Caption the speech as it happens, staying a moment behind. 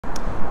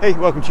Hey,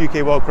 welcome to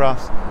UK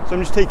Wildcrafts. So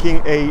I'm just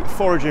taking a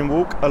foraging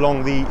walk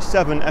along the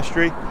Severn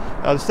Estuary.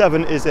 The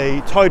Severn is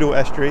a tidal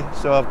estuary,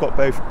 so I've got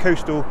both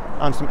coastal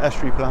and some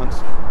estuary plants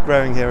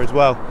growing here as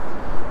well.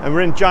 And we're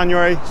in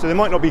January, so there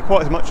might not be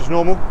quite as much as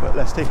normal, but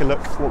let's take a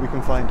look at what we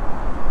can find.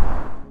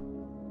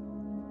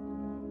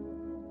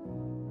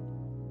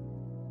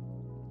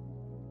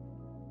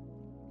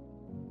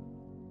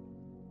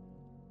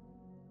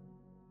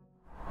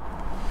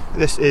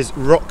 This is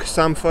rock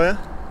samphire,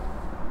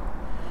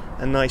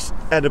 a nice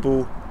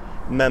edible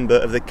member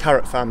of the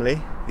carrot family,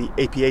 the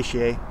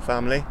Apiaceae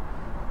family.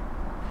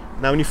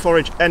 Now when you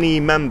forage any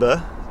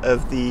member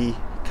of the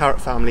carrot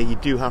family, you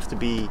do have to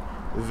be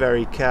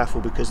very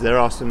careful because there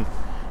are some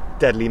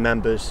deadly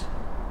members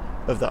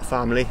of that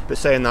family. But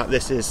saying that,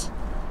 this is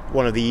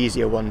one of the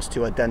easier ones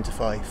to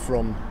identify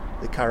from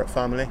the carrot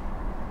family.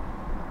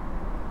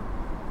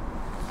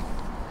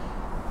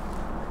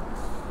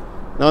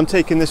 Now I'm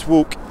taking this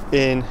walk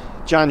in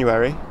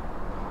January,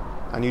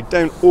 and you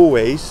don't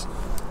always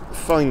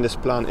find this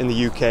plant in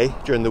the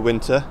UK during the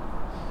winter,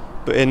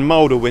 but in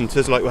milder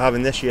winters like we're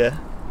having this year,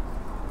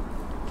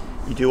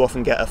 you do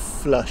often get a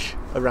flush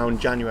around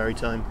January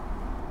time.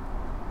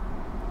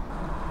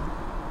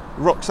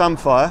 Rock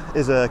samphire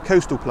is a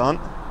coastal plant,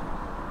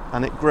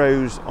 and it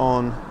grows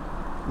on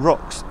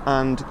rocks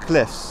and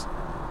cliffs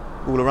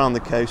all around the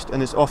coast,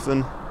 and it's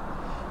often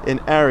in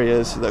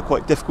areas that are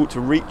quite difficult to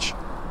reach,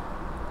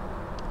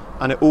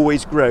 and it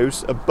always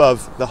grows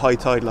above the high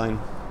tide line.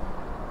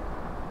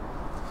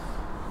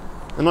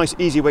 A nice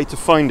easy way to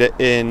find it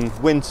in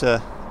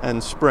winter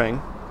and spring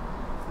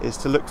is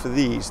to look for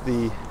these,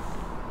 the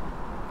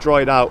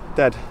dried out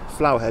dead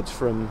flower heads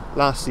from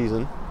last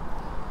season.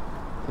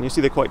 And you see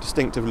they're quite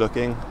distinctive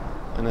looking,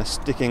 and they're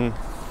sticking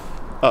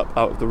up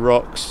out of the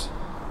rocks.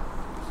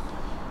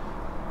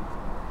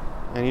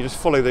 And you just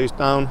follow those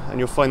down and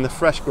you'll find the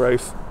fresh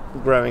growth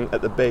growing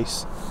at the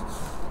base.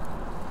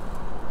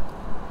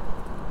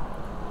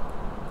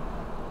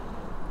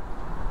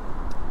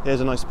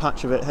 Here's a nice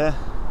patch of it here.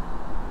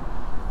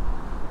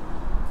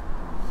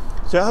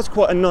 So it has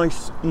quite a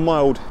nice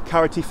mild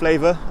carroty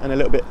flavour and a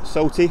little bit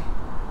salty.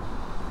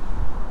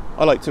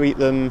 I like to eat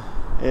them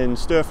in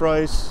stir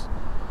fries.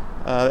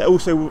 It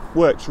also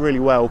works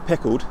really well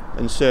pickled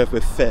and served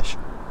with fish.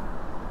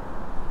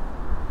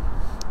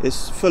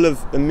 It's full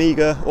of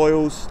omega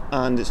oils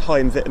and it's high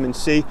in vitamin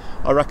C.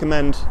 I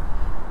recommend,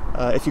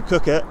 if you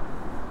cook it,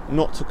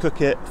 not to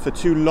cook it for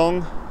too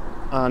long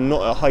and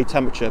not at a high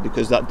temperature,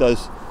 because that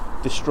does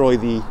destroy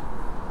the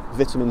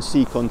vitamin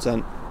C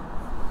content.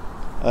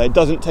 It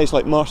doesn't taste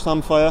like marsh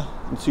samphire,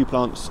 and the two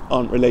plants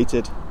aren't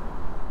related.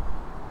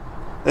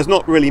 There's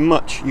not really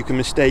much you can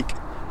mistake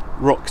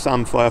rock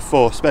samphire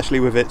for, especially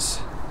with its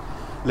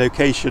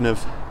location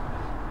of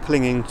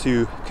clinging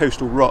to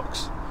coastal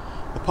rocks.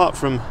 Apart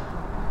from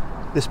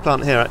this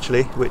plant here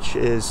actually, which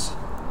is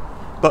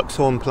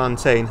buckthorn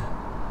plantain.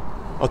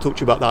 I'll talk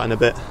to you about that in a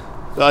bit.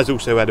 That is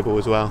also edible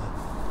as well.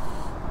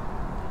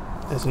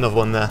 There's another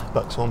one there,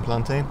 buckthorn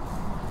plantain.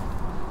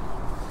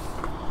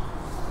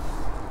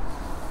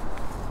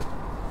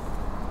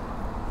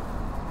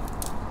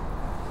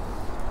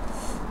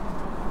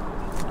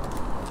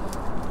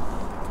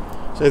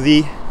 So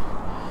the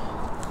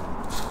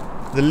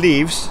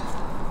leaves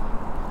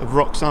of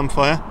rock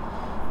samphire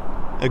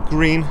are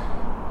green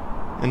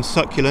and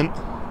succulent,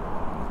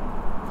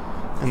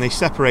 and they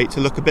separate to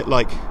look a bit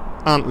like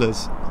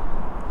antlers.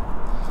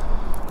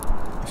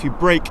 If you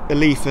break a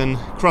leaf and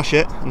crush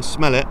it and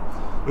smell it,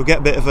 you'll get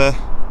a bit of a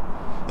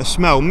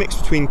smell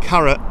mixed between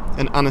carrot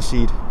and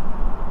aniseed.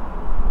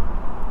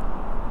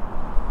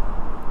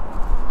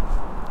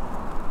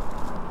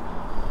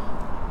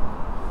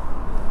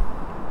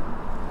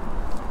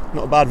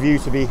 Not a bad view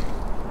to be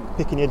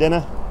picking your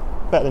dinner.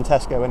 Better than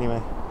Tesco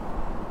anyway.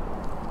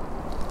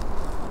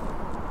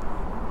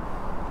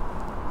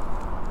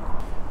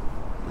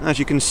 As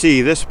you can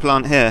see, this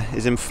plant here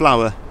is in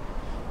flower,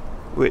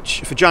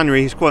 which for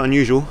January is quite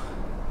unusual,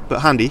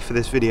 but handy for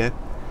this video.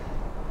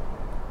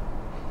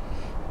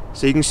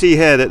 So you can see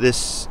here that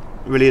this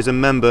really is a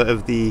member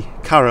of the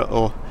carrot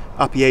or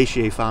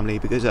Apiaceae family,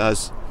 because it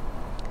has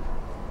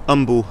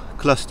umbel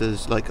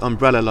clusters, like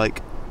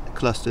umbrella-like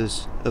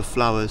clusters of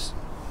flowers.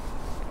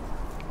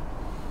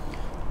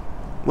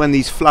 When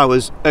these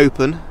flowers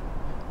open,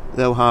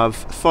 they'll have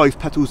 5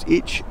 petals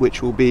each,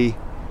 which will be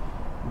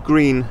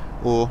green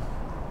or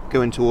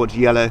going towards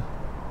yellow.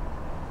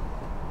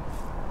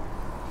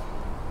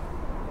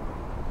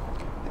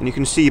 And you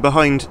can see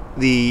behind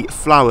the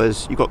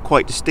flowers you've got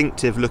quite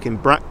distinctive looking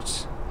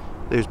bracts,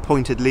 those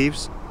pointed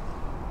leaves.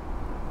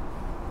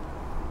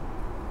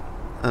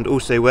 And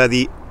also where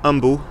the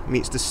umbel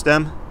meets the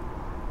stem,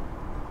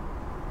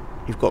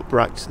 you've got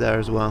bracts there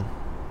as well.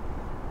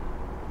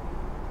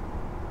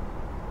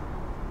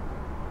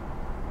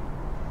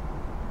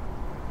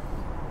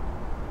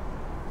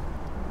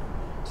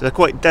 So they're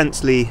quite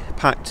densely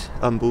packed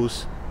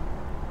umbels.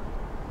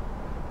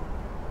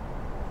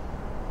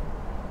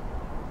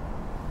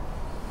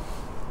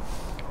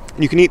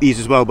 You can eat these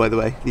as well, by the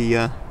way,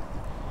 the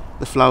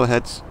flower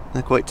heads.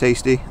 They're quite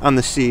tasty, and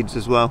the seeds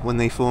as well when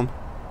they form.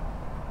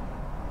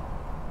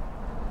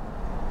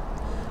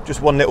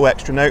 Just one little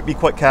extra note, be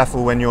quite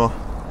careful when you're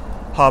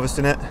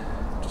harvesting it.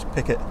 Just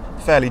pick it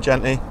fairly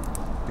gently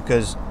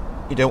because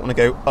you don't want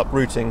to go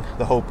uprooting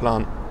the whole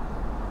plant,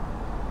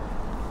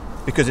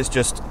 because it's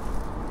just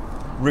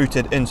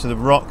rooted into the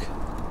rock.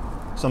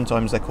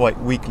 Sometimes they're quite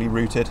weakly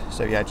rooted,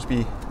 so yeah, just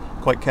be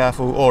quite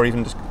careful, or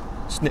even just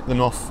snip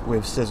them off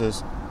with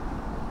scissors.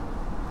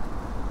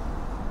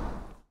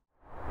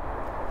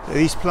 So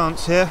these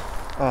plants here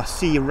are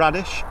sea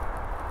radish.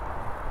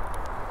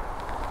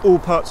 All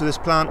parts of this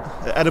plant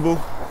are edible,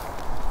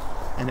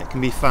 and it can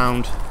be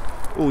found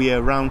all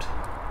year round.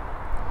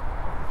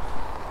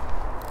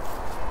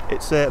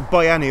 It's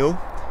biennial.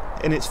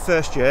 In its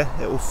first year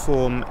it will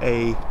form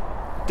a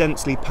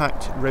densely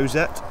packed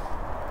rosette,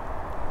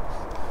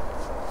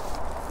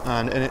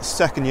 and in its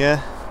second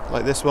year,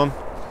 like this one,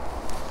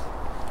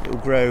 it will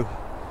grow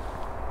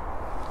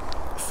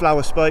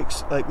flower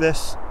spikes like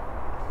this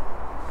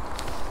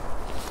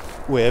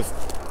with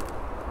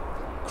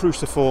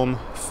cruciform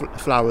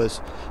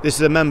flowers. This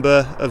is a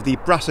member of the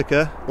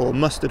Brassica or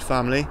mustard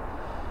family,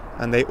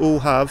 and they all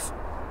have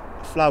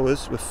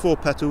flowers with 4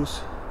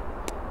 petals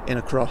in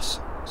a cross,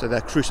 so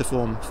they're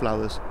cruciform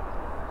flowers.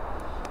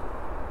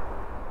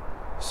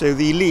 So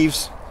the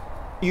leaves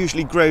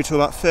usually grow to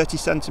about 30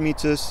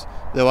 centimeters,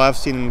 though I've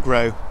seen them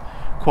grow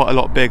quite a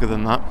lot bigger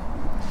than that,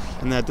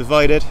 and they're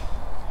divided,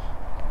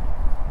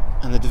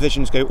 and the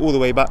divisions go all the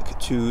way back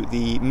to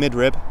the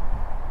midrib.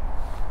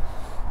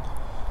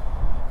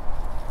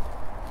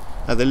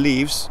 Now the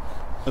leaves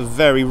are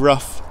very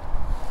rough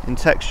in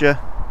texture.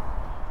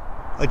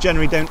 I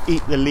generally don't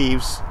eat the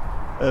leaves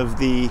of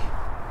the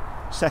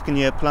second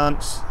year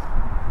plants.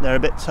 They're a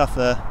bit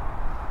tougher,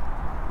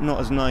 not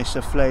as nice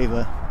a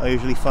flavour. I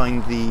usually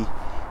find the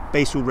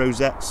basal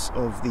rosettes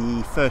of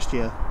the first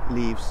year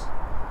leaves.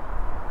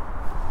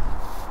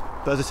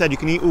 But as I said, you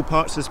can eat all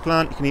parts of this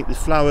plant. You can eat the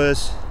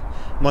flowers.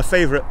 My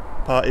favourite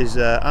part is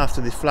after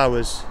the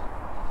flowers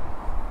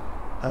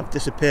have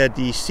disappeared,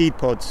 the seed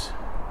pods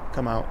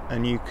come out,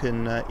 and you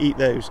can eat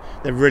those.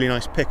 They're really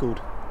nice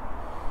pickled.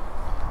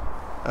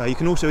 You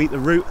can also eat the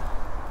root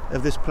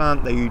of this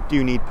plant, though you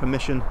do need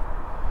permission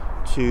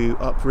to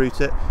uproot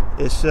it.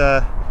 It's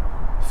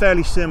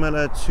fairly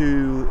similar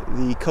to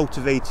the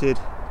cultivated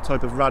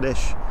type of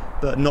radish,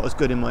 but not as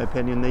good in my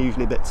opinion. They're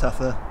usually a bit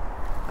tougher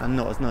and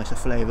not as nice a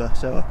flavour,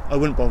 so I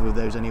wouldn't bother with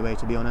those anyway,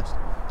 to be honest.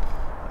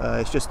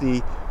 It's just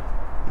the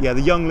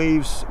young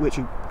leaves, which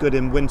are good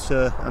in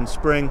winter and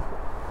spring,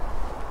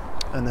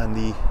 and then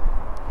the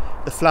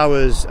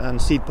flowers and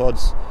seed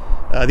pods.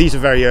 These are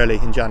very early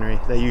in January.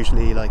 They're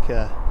usually like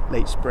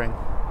late spring.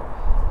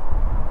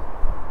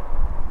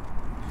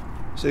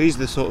 So these are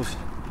the sort of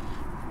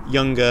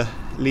younger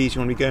leaves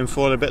you want to be going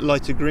for. They're a bit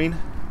lighter green,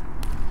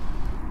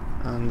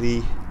 and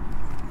the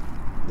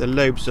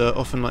lobes are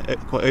often like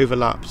quite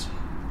overlapped.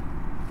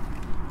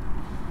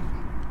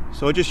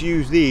 So I just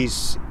use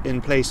these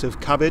in place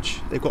of cabbage.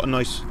 They've got a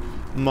nice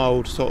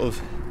mild sort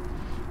of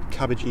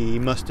cabbagey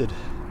mustard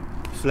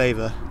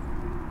flavour,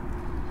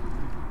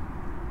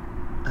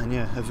 and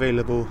yeah,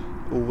 available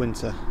all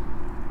winter.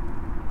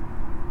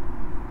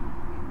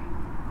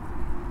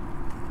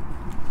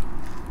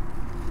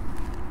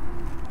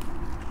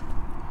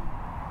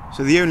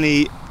 So the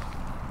only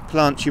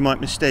plants you might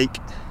mistake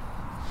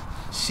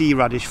sea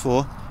radish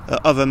for are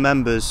other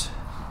members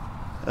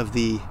of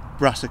the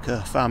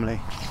Brassica family.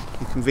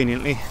 And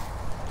conveniently,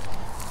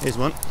 here's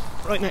one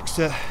right next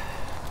to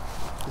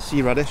the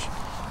sea radish.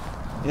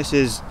 This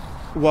is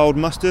wild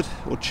mustard,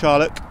 or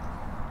charlock,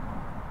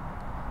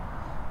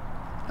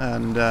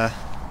 and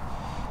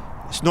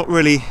it's not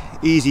really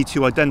easy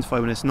to identify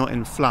when it's not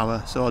in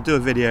flower, so I'll do a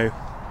video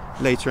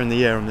later in the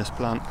year on this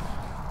plant.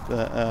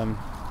 But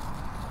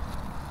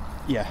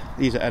yeah,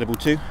 these are edible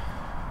too.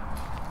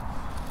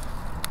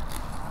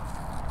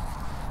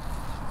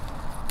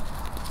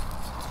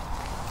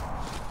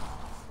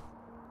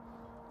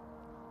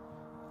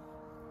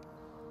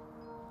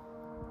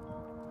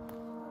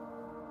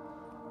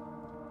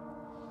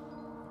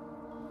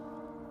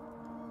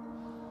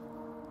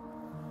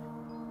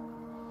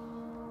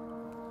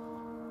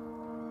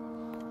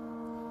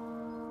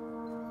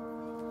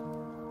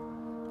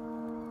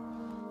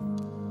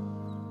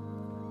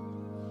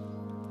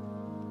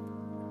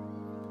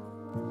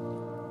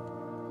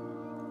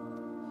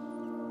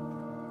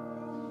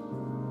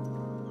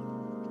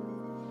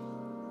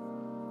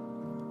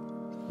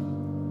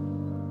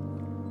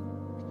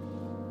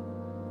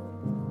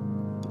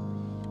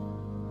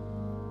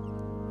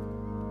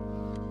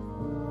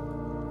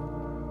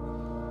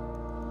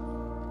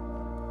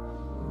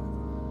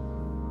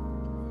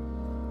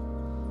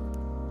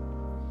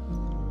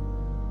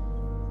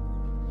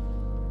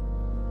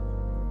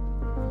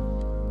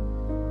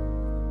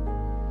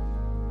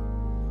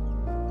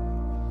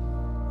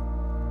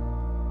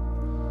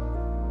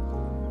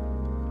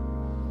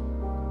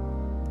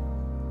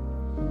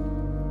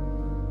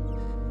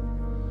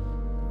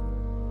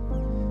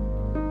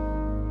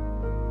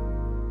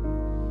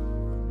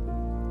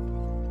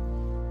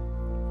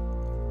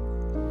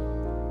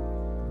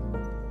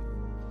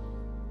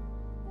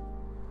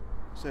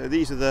 So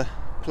these are the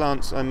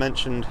plants I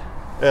mentioned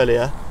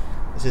earlier.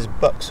 This is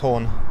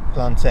buckshorn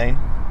plantain.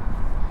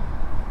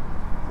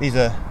 These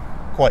are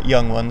quite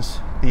young ones.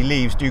 The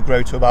leaves do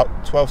grow to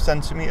about 12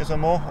 centimetres or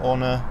more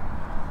on a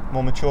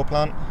more mature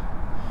plant,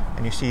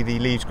 and you see the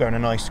leaves grow in a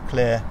nice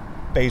clear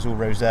basal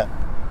rosette.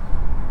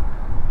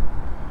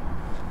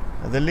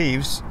 The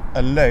leaves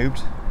are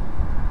lobed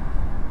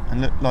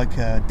and look like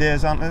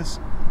deer's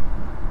antlers,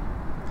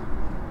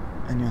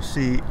 and you'll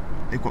see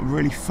they've got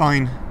really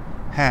fine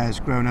hairs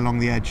growing along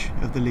the edge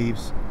of the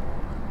leaves.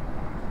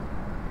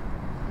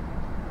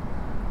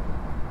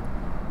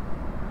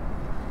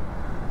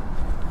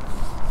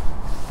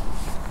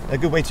 A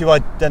good way to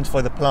identify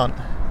the plant,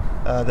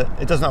 that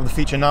it doesn't have the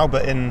feature now,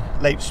 but in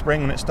late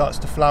spring when it starts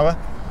to flower,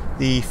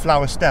 the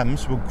flower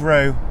stems will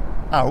grow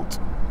out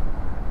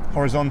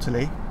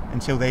horizontally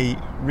until they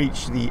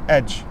reach the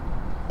edge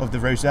of the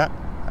rosette,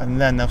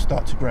 and then they'll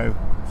start to grow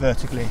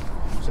vertically.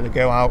 So they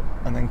go out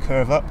and then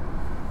curve up,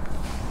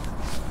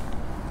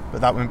 but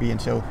that won't be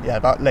until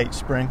about late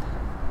spring.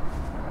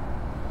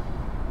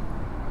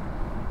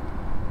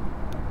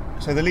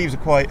 So the leaves are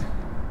quite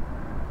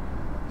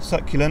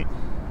succulent,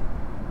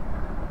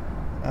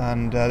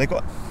 and they've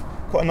got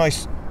quite a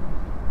nice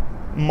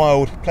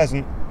mild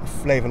pleasant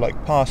flavour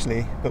like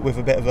parsley, but with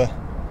a bit of a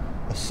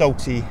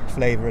salty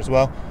flavour as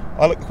well.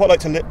 I quite like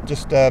to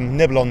just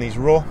nibble on these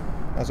raw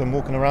as I'm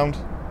walking around,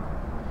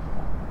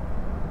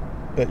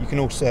 but you can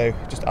also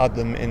just add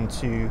them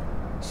into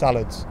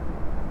salads.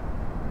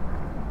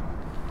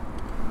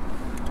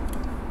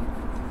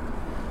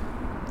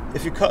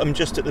 If you cut them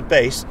just at the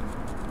base,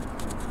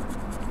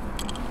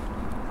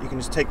 you can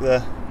just take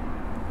the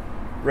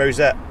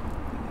rosette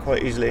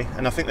quite easily,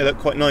 and I think they look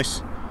quite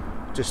nice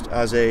just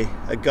as a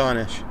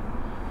garnish.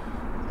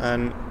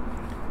 And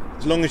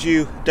as long as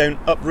you don't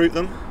uproot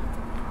them,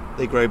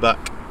 they grow back.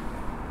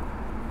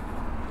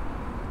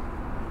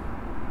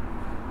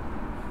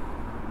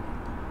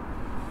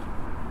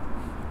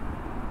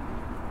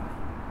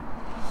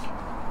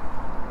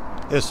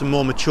 There's some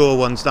more mature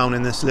ones down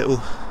in this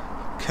little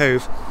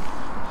cove.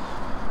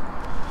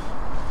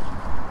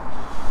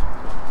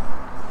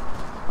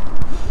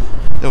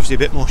 They're obviously a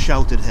bit more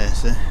sheltered here,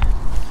 so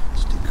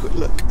let's take a quick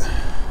look.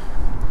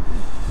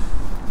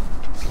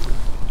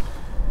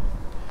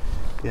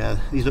 Yeah,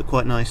 these look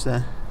quite nice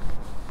there.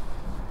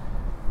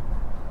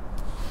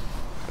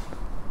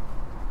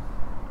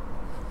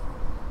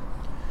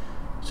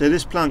 So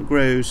this plant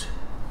grows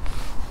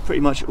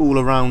pretty much all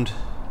around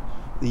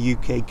the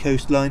UK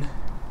coastline.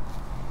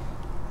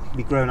 It can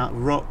be grown out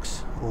of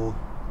rocks or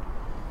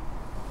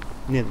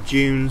near the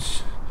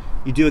dunes.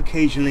 You do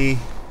occasionally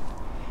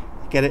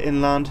get it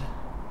inland,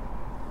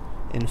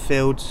 in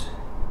fields,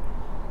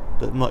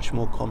 but much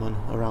more common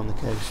around the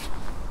coast.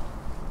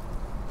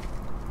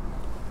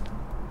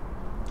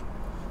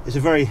 It's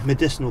a very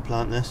medicinal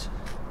plant, this.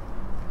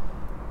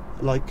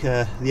 Like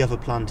the other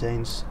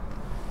plantains,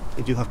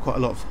 they do have quite a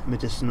lot of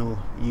medicinal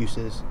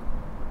uses.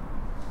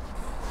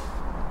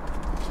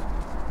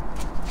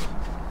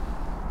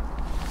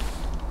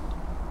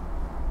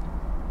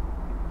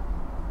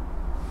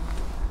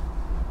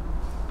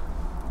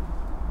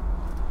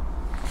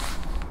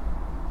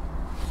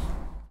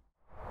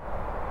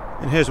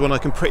 And here's one I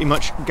can pretty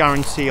much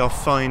guarantee I'll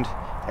find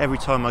every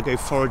time I go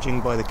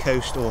foraging by the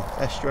coast or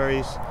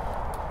estuaries.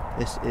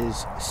 This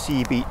is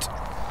sea beet,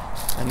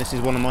 and this is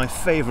one of my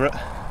favourite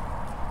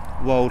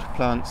wild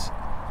plants.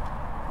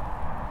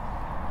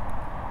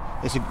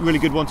 It's a really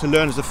good one to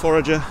learn as a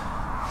forager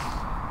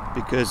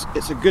because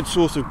it's a good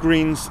source of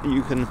greens that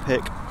you can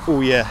pick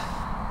all year.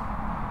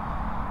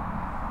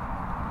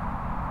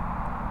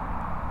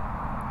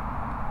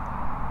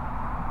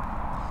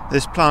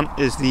 This plant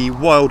is the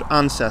wild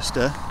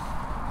ancestor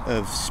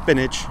of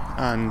spinach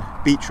and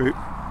beetroot.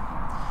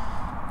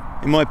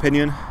 In my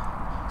opinion,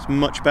 it's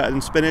much better than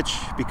spinach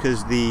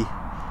because the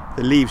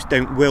leaves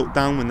don't wilt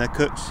down when they're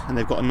cooked, and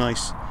they've got a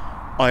nice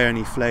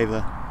irony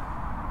flavour.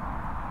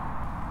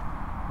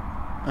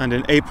 And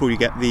in April you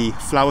get the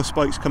flower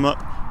spikes come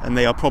up, and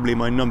they are probably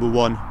my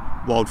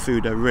 #1 wild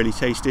food. They're really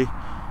tasty.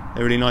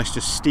 They're really nice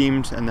just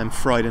steamed and then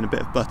fried in a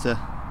bit of butter.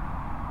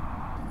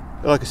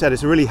 But like I said,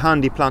 it's a really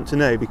handy plant to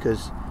know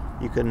because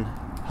you can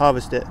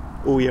harvest it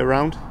all year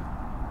round.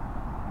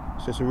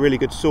 So it's a really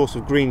good source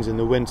of greens in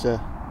the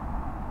winter.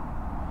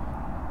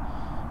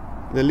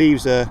 The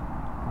leaves are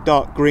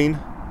dark green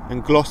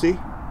and glossy,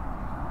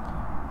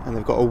 and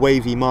they've got a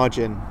wavy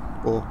margin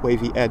or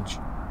wavy edge.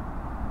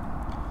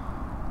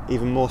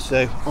 Even more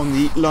so on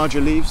the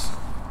larger leaves.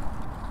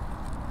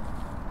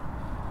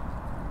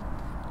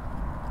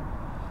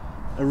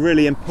 A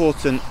really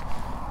important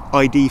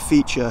ID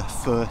feature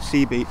for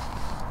sea beet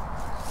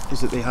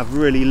is that they have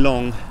really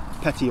long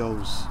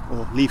petioles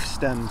or leaf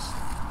stems.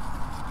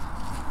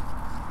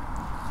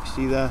 You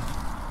see they're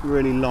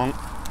really long.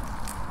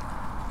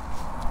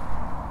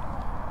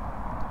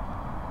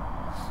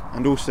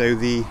 And also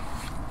the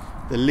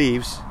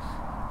leaves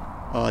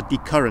are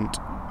decurrent,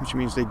 which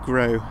means they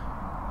grow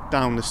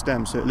down the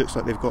stem, so it looks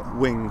like they've got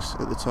wings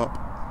at the top.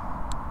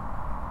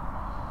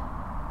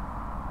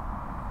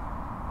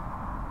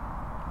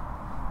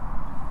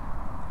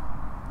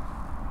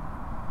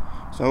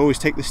 So I always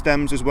take the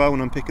stems as well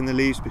when I'm picking the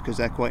leaves because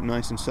they're quite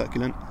nice and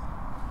succulent.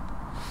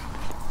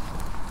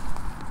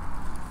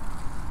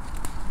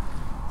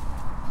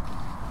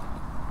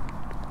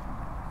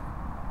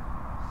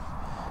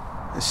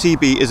 Sea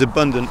beet is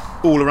abundant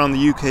all around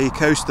the UK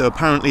coast, though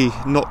apparently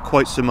not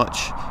quite so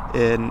much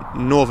in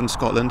northern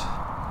Scotland.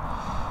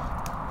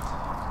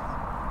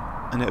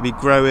 And it'll be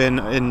growing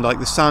in like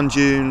the sand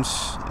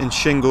dunes, in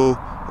shingle,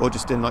 or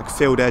just in like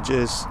field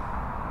edges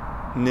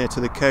near to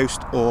the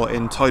coast or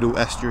in tidal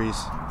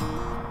estuaries.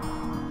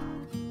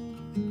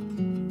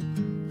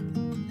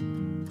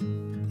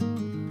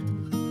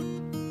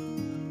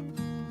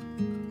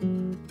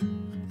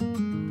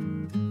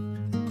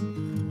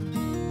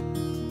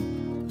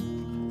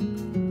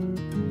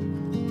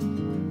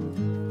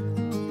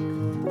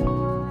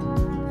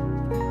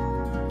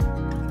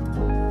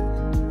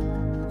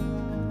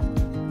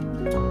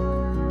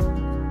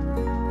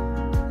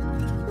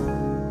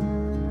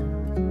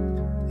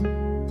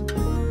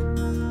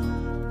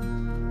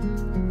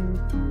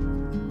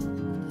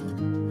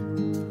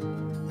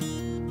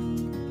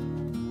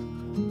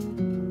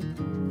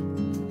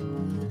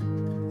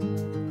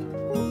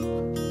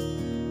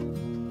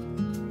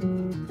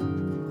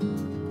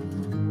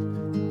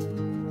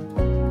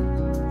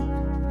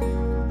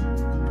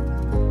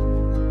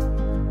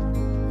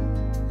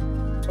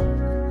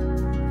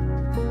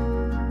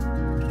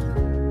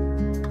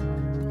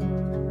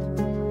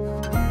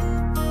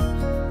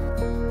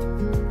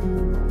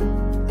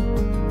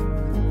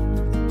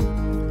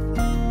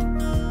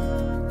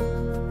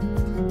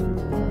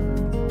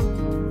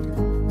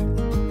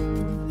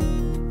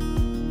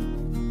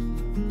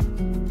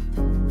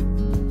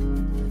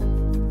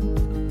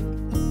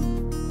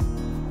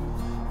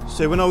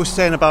 So when I was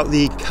saying about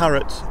the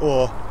carrot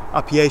or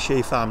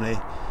Apiaceae family,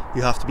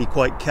 you have to be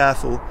quite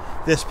careful.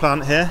 This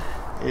plant here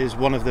is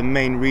one of the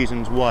main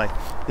reasons why.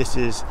 This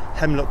is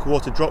Hemlock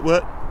water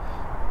dropwort,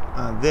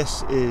 and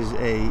this is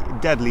a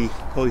deadly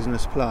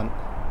poisonous plant.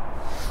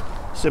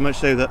 So much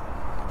so that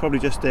probably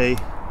just a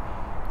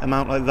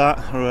amount like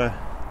that, or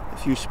a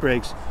few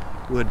sprigs,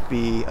 would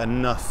be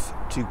enough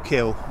to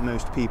kill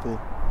most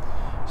people.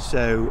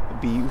 So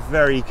be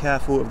very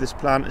careful of this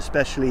plant,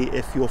 especially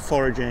if you're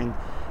foraging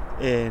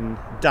in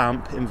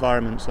damp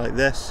environments like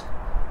this.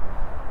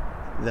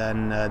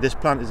 Then this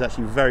plant is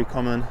actually very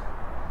common,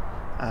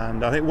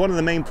 and I think one of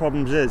the main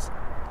problems is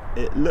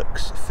it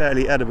looks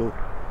fairly edible.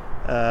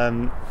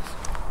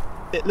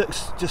 It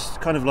looks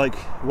just kind of like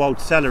wild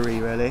celery,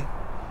 really.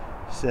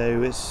 So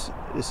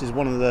this is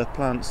one of the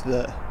plants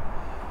that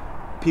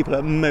people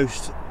are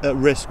most at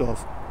risk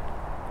of.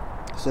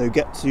 So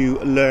get to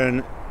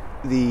learn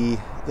the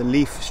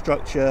leaf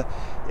structure.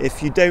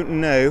 If you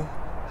don't know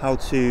how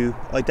to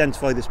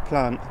identify this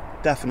plant,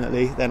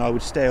 definitely, then I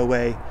would stay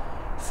away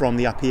from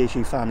the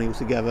Apiaceae family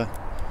altogether.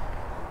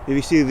 If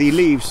you see the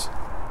leaves,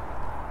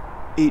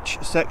 each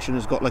section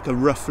has got like a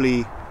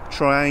roughly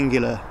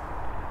triangular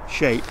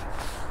shape,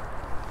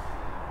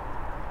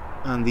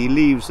 and the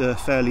leaves are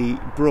fairly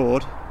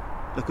broad,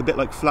 look a bit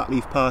like flat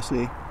leaf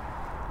parsley,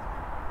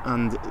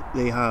 and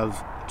they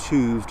have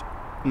tubed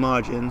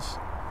margins.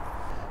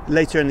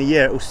 Later in the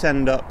year it will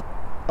send up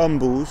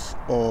umbels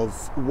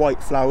of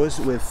white flowers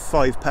with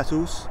 5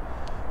 petals.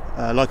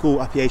 Like all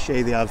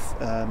Apiaceae, they have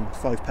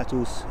 5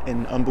 petals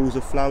in umbels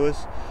of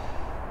flowers.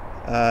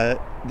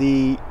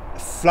 The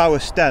flower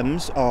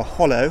stems are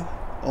hollow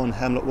on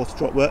Hemlock water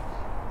dropwort,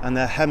 and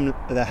they're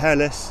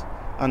hairless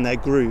and they're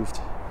grooved.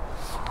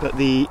 But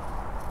the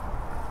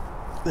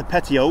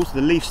petioles,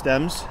 the leaf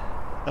stems,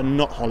 are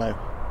not hollow.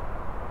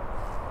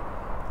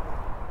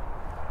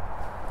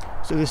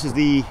 So this is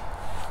the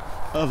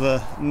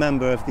other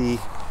member of the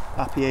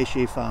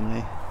Apiaceae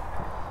family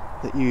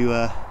that you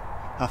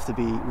have to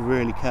be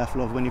really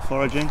careful of when you're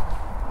foraging.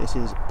 This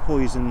is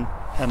poison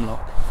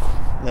hemlock.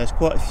 There's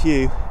quite a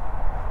few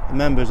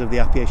members of the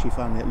Apiaceae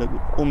family that look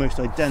almost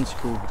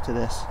identical to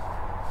this,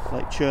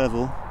 like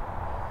chervil.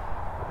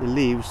 The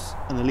leaves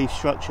and the leaf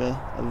structure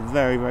are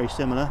very, very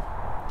similar.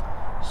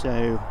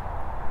 So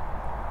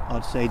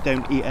I'd say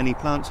don't eat any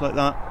plants like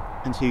that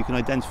until you can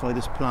identify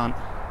this plant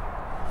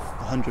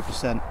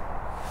 100%.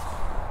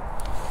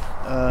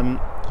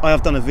 I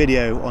have done a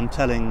video on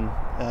telling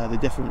the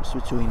difference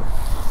between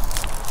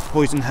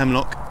poison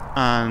hemlock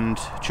and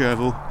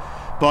chervil,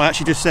 but I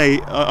actually just say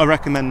I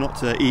recommend not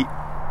to eat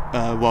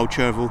wild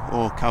chervil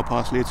or cow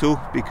parsley at all,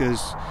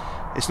 because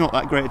it's not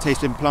that great a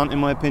tasting plant in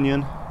my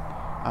opinion,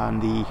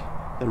 and the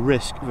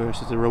risk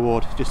versus the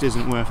reward just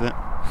isn't worth it.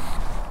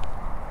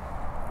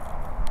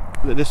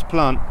 But this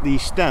plant, the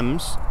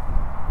stems,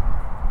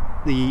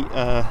 the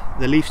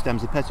leaf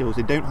stems, the petioles,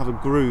 they don't have a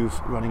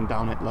groove running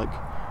down it like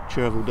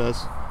chervil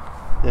does.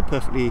 They're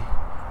perfectly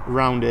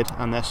rounded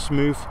and they're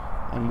smooth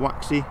and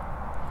waxy.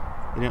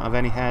 They don't have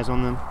any hairs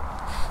on them,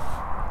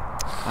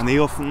 and they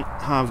often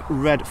have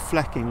red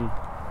flecking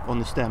on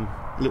the stem.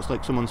 It looks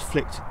like someone's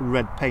flicked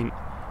red paint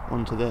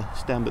onto the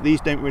stem, but these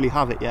don't really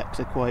have it yet because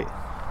they're quite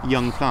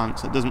young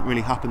plants. That doesn't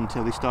really happen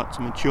until they start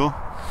to mature.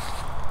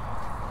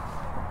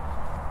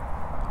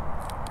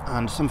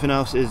 And something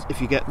else is,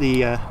 if you get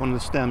the one of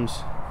the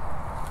stems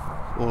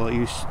or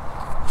you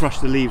crush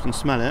the leaves and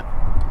smell it,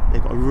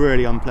 they've got a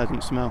really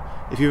unpleasant smell.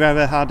 If you've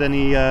ever had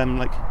any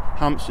like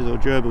hamsters or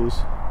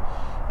gerbils,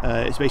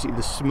 it's basically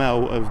the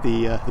smell of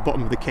the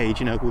bottom of the cage,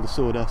 you know, called the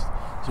sawdust.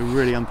 It's a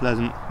really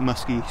unpleasant,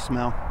 musky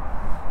smell.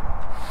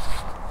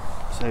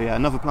 So yeah,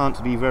 another plant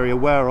to be very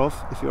aware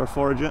of if you're a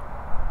forager,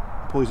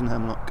 poison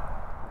hemlock.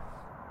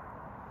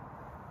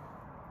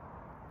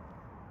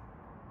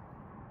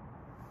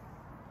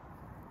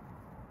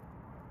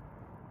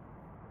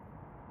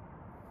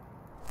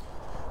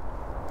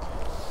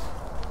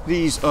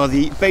 These are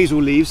the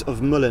basal leaves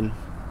of mullein.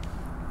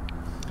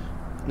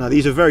 Now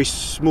these are very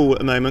small at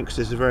the moment because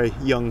this is a very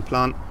young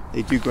plant.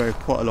 They do grow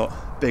quite a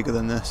lot bigger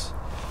than this.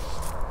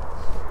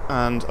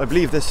 And I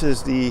believe this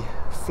is the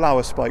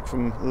flower spike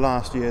from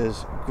last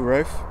year's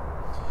growth.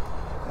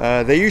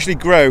 They usually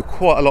grow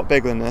quite a lot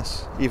bigger than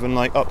this, even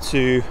like up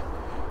to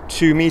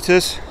 2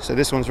 meters. So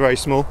this one's very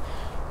small,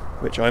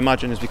 which I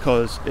imagine is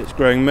because it's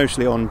growing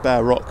mostly on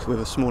bare rock with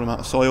a small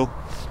amount of soil,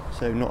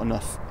 so not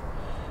enough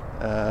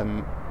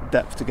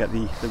depth to get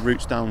the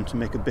roots down to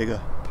make a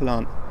bigger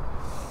plant.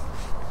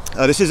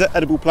 This is an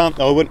edible plant,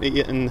 though I wouldn't eat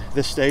it in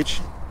this stage.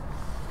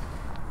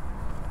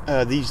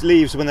 These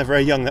leaves, when they're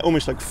very young, they're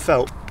almost like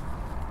felt.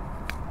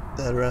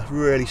 They're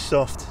really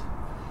soft,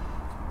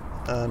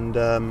 and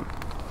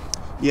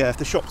yeah, if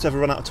the shops ever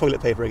run out of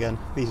toilet paper again,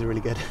 these are really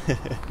good.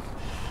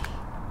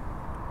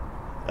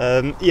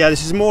 Yeah,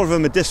 this is more of a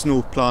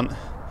medicinal plant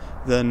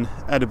than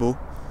edible.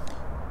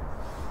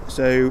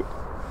 So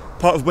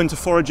part of winter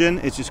foraging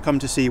is just come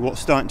to see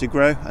what's starting to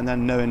grow and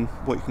then knowing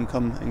what you can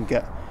come and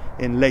get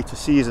in later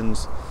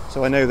seasons.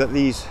 So I know that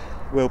these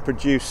will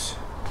produce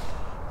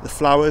the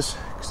flowers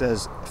because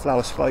there's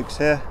flower spikes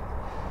here,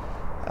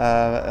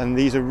 and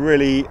these are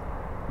really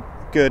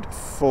good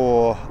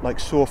for like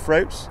sore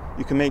throats.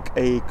 You can make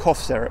a cough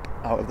syrup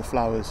out of the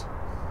flowers,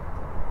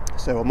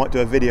 so I might do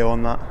a video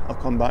on that. I'll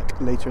come back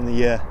later in the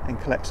year and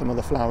collect some of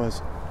the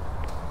flowers.